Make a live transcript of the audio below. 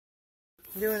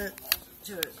Doing it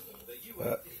to it.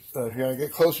 If you gotta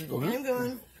get closer, go. I'm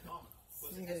going.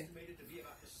 Okay.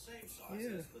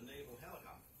 Yeah.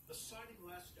 The sighting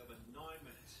lasted over 9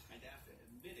 minutes, and after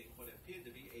emitting what appeared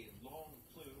to be a long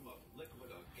plume of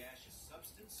liquid or gaseous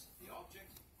substance, the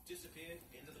object disappeared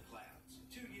into the clouds.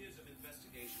 2 years of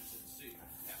investigations ensued,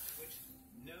 after which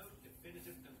no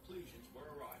definitive conclusions were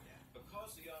arrived at.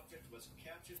 Because the object was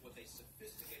captured with a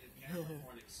sophisticated camera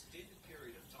for an extended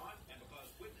period of time, and because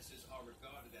witnesses are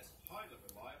regarded as highly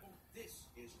reliable, this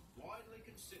is widely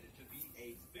considered to be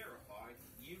a verified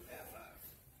UFO.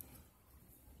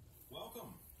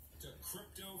 Welcome to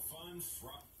Crypto Fun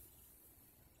Friday.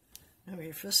 Oh,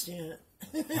 you're fisting it.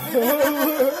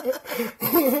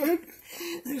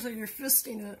 Looks like you're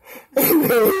fisting it.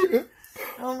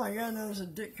 Oh my god, that was a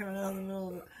dick coming out of the middle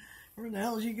of it. Where the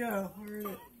hell did you go?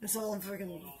 It's all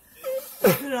fucking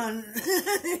put on.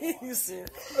 You see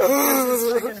it.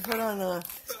 It's fucking put on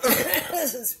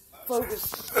this is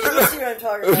focus. You see what I'm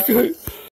talking about.